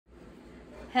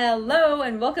Hello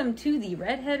and welcome to the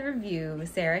Redhead Review.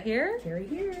 Sarah here. Carrie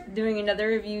here. Doing another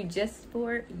review just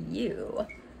for you.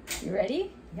 You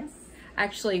ready? Yes.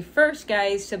 Actually, first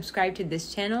guys, subscribe to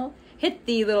this channel. Hit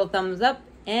the little thumbs up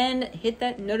and hit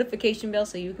that notification bell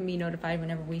so you can be notified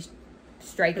whenever we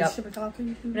strike up.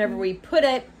 Whenever we put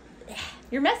it...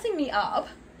 You're messing me up.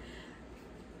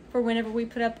 For whenever we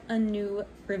put up a new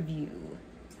review.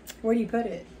 Where do you put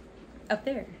it? Up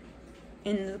there.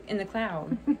 In the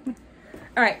cloud.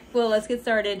 Alright, well, let's get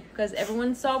started because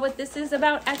everyone saw what this is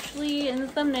about actually in the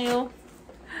thumbnail.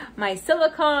 My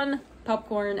silicone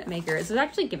popcorn maker. This was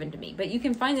actually given to me, but you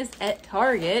can find this at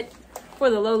Target for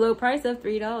the low price of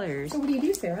 $3. So what do you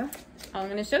do, Sarah? I'm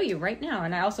going to show you right now.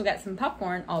 And I also got some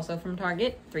popcorn also from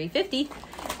Target, $3.50.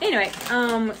 Anyway,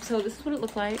 so this is what it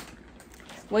looked like.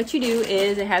 What you do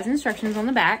is it has instructions on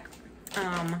the back.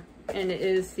 And it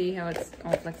is, see how it's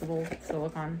all flexible,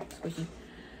 silicone, squishy.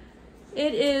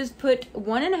 It is put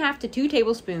 1.5 to 2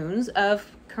 tablespoons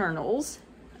of kernels.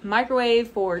 Microwave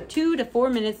for 2 to 4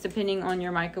 minutes depending on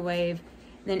your microwave.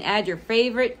 Then add your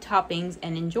favorite toppings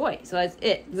and enjoy. So that's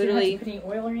it. So literally. You don't have to put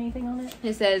any oil or anything on it?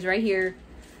 It says right here,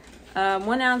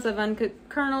 1 ounce of uncooked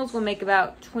kernels will make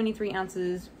about 23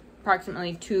 ounces,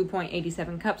 approximately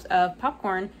 2.87 cups of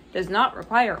popcorn. Does not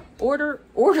require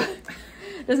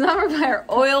does not require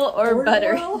oil or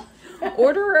butter.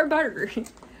 Order or butter.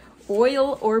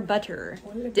 Oil or butter.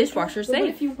 Dishwasher safe. What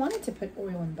if you wanted to put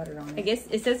oil and butter on it? I guess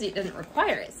it says it doesn't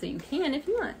require it, so you can if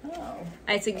you want. Oh.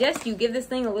 I suggest you give this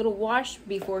thing a little wash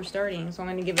before starting. So I'm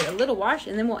going to give it a little wash,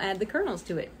 and then we'll add the kernels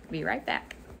to it. Be right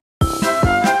back.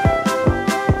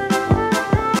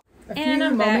 And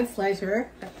I'm back.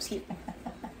 Later.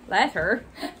 Later.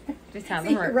 Just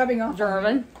sounded rubbing off.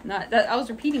 German. Not that. I was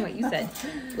repeating what you said.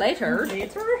 Later.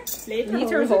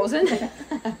 Later. Hosen.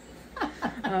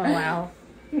 Oh wow.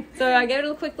 So I gave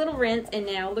it a quick little rinse, and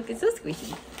now look, it's so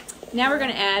squishy. Now we're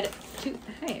gonna add 2.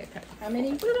 Hey, okay. How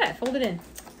many? Look at that. Fold it in.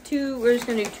 2. We're just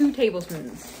gonna do 2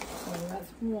 tablespoons. So that's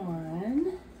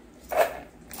 1.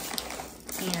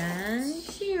 And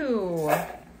shoo.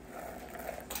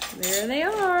 There they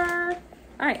are.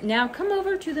 All right, now come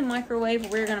over to the microwave.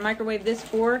 We're gonna microwave this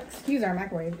for. Excuse our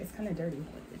microwave. It's kind of dirty.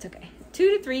 It's okay.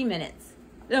 2 to 3 minutes.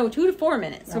 No, 2 to 4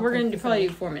 minutes. So we're gonna probably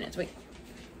do 4 minutes. Wait.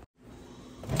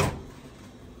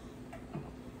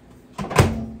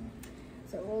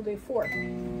 So we'll do 4.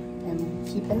 And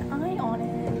keep an eye on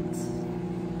it.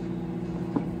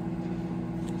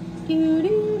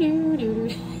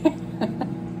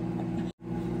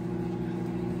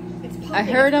 It's popping. I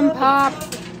heard them pop.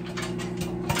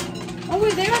 Oh,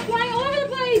 they were flying all over the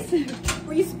place.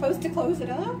 Were you supposed to close it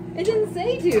up? It didn't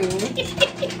say to.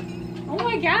 Oh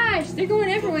my gosh, they're going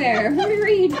everywhere. Let me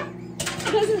read.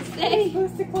 It doesn't say. It's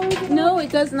supposed to close it up? No, it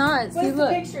does not. What's See, look.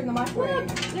 the picture in the microwave?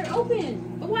 Look, they're open.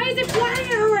 But why is it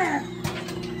flying everywhere?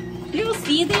 You don't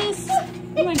see this?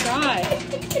 Oh my god.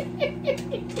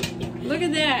 Look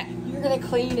at that. You're gonna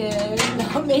clean it,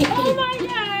 not me. Oh my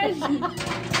gosh.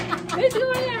 It's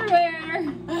going everywhere.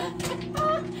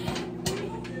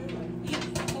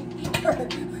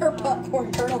 Her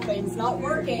popcorn kernel thing's not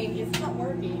working. It's not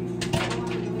working.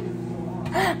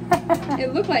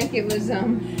 It looked like it was,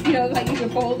 you know, like you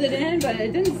could fold it in, but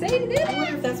it didn't say to do I wonder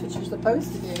that. if that's what you're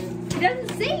supposed to do. It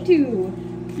doesn't say to.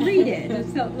 Read it.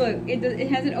 Look, it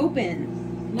has it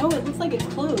open. No, it looks like it's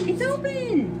closed. It's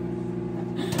open.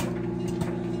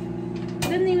 It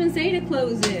doesn't even say to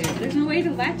close it. There's no way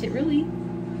to latch it, really.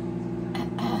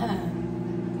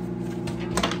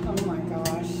 Oh my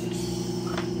gosh.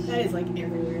 That is like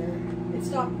everywhere. It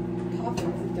stopped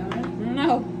popping. Is it done?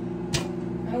 No.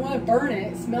 I don't want to burn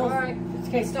it. It smells. All right.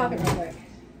 Okay, stop it real quick.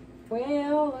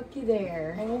 Well, looky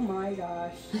there. Oh my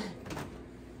gosh.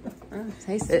 Oh,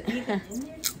 taste it.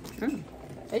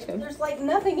 There's like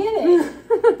nothing in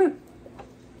it.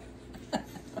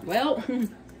 Well,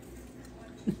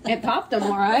 it popped them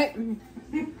all right.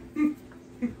 You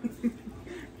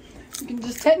can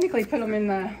just technically put them in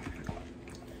the...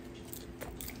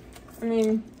 I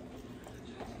mean,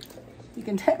 you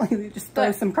can technically just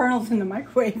throw some kernels in the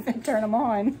microwave and turn them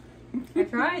on. I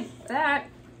tried that.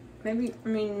 Maybe, I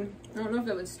mean, I don't know if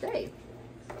it would stay.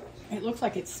 It looks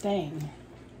like it's staying.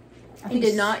 He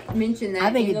did not mention that.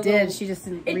 I think it did. She just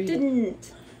didn't read it. It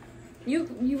didn't.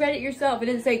 You read it yourself. It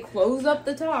didn't say close up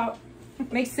the top.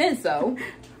 Makes sense though.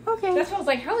 Okay. That's why I was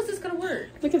like, how is this gonna work?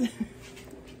 Look at that.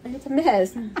 It's a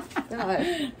mess. God.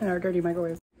 And our dirty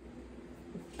microwave.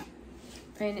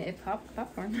 And it popped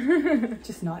popcorn.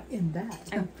 Just not in that.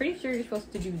 I'm pretty sure you're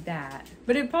supposed to do that.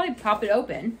 But it'd probably pop it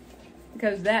open.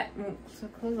 Because that won't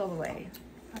close all the way.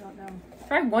 I don't know.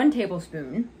 Try 1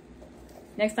 tablespoon.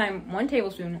 Next time, 1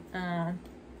 tablespoon.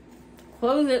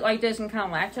 close it like this and kind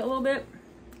of latch it a little bit.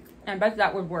 And I bet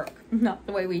that would work. Not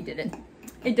the way we did it.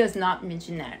 It does not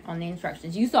mention that on the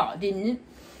instructions. You saw it, didn't it?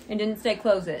 It didn't say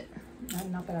close it.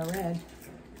 Not that I read.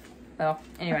 Well,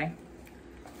 anyway.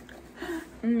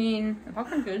 I mean, the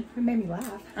popcorn's good. It made me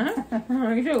laugh.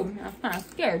 Me too. I was kind of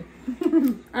scared.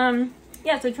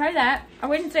 Yeah, so try that. I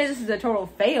wouldn't say this is a total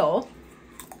fail.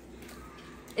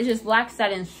 It just lacks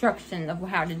that instruction of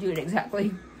how to do it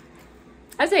exactly.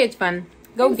 I say it's fun.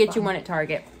 Go get you one at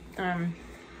Target.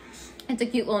 It's a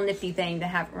cute little nifty thing to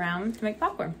have around to make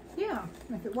popcorn. Yeah,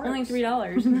 if it works. Only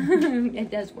 $3.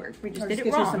 It does work. We just did it get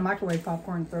you some wrong. microwave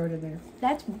popcorn and throw it in there.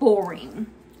 That's boring.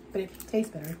 But it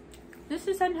tastes better. This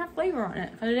just doesn't have flavor on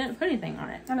it. I didn't put anything on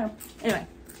it. I know. Anyway.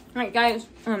 Alright guys.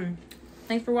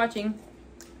 Thanks for watching.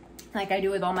 Like I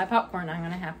do with all my popcorn, I'm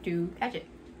going to have to catch it.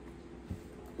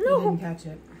 No. You didn't catch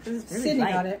it. Really Sydney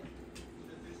got it.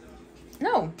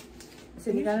 No.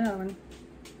 Sydney got another one.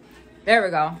 There we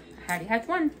go. I already hatched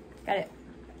one. Got it.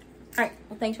 Alright,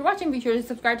 well thanks for watching. Be sure to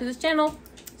subscribe to this channel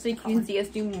so you can see us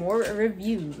do more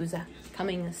reviews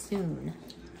coming soon.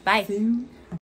 Bye.